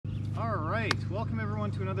Alright, welcome everyone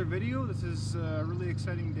to another video. This is a really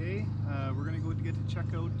exciting day. We're going to get to check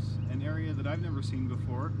out an area that I've never seen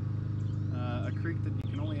before. A creek that you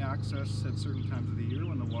can only access at certain times of the year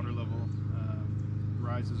when the water level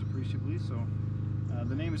rises appreciably. So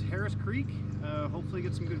the name is Harris Creek. Hopefully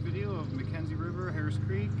get some good video of Mackenzie River, Harris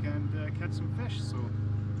Creek, and catch some fish. So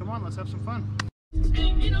come on, let's have some fun.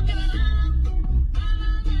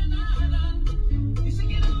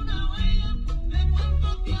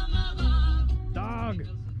 Dog!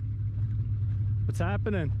 What's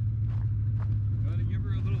happening? Gotta give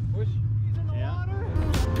her a little push. He's in the water!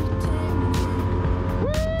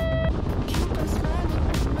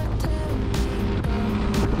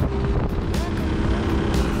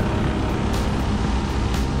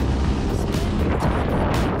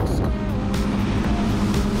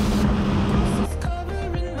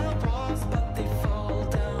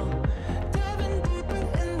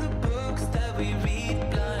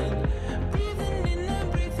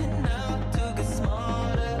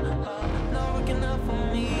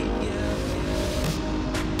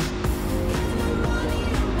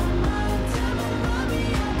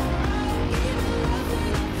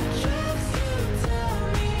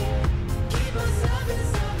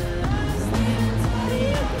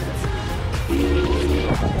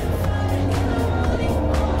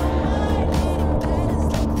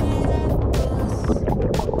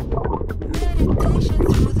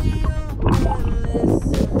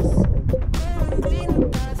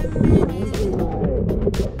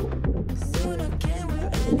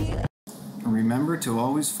 Remember to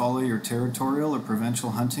always follow your territorial or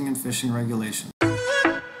provincial hunting and fishing regulations.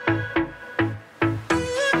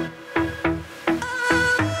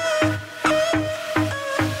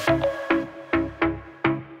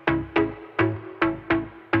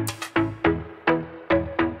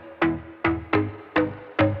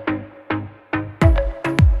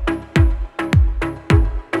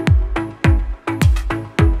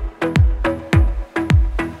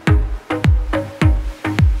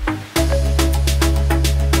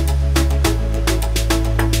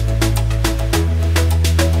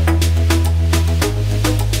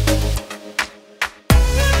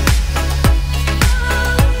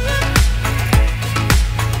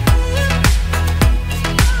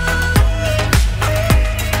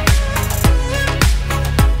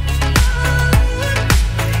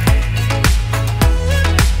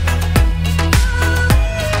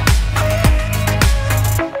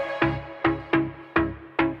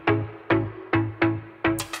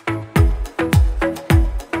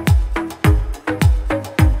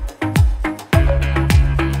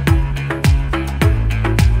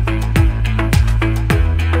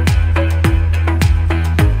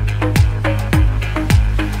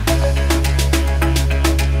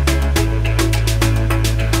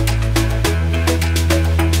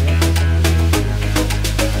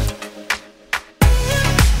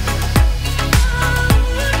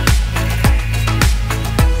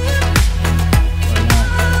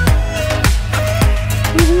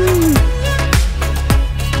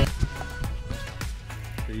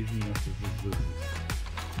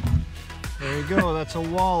 There you go, that's a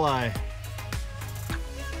walleye.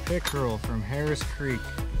 Pickerel from Harris Creek.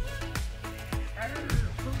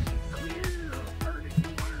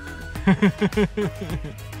 A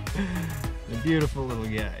beautiful little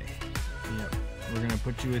guy. Yep, we're gonna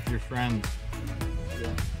put you with your friends. Yeah.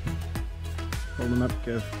 Hold him up,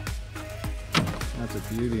 Kev. That's a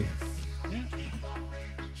beauty.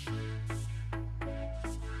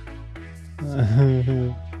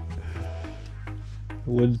 Yeah.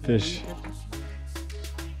 Woodfish.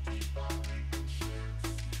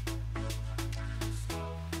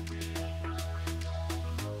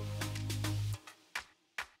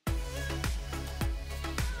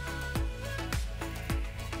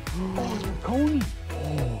 Oh, coney!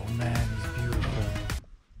 Oh man, he's beautiful.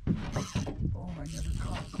 Oh, I never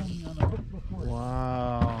caught a coney on a hook before.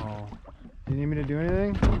 Wow. Do you need me to do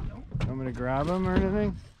anything? Nope. You want me to grab him or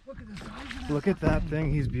anything? Look at the size of that. Look at that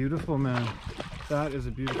thing. He's beautiful, man. That is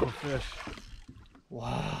a beautiful fish.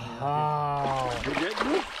 Wow. You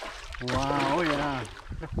getting it? Wow, oh yeah.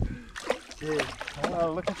 Dude.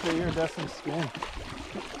 Oh, look at the iridescent skin.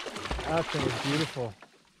 That thing is beautiful.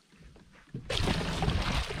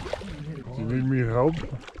 Do you need me to help?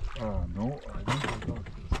 No, I don't.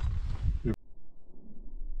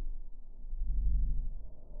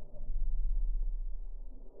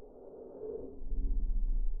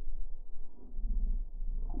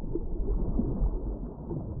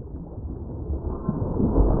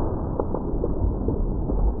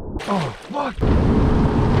 Oh, fuck!